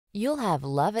You'll have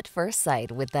love at first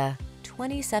sight with the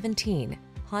 2017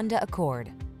 Honda Accord.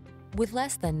 With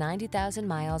less than 90,000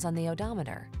 miles on the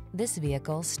odometer, this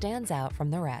vehicle stands out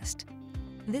from the rest.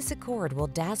 This Accord will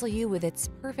dazzle you with its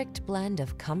perfect blend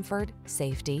of comfort,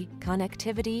 safety,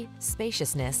 connectivity,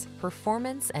 spaciousness,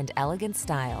 performance, and elegant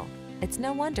style. It's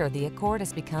no wonder the Accord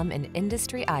has become an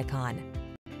industry icon.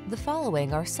 The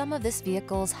following are some of this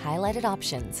vehicle's highlighted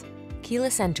options: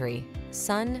 keyless entry,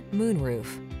 sun, moonroof,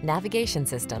 navigation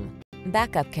system,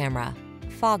 backup camera,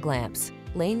 fog lamps,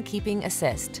 lane keeping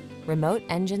assist, remote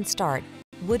engine start,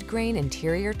 wood grain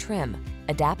interior trim,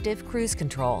 adaptive cruise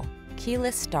control,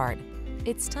 keyless start.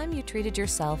 It's time you treated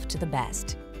yourself to the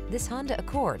best. This Honda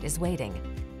Accord is waiting.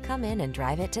 Come in and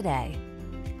drive it today.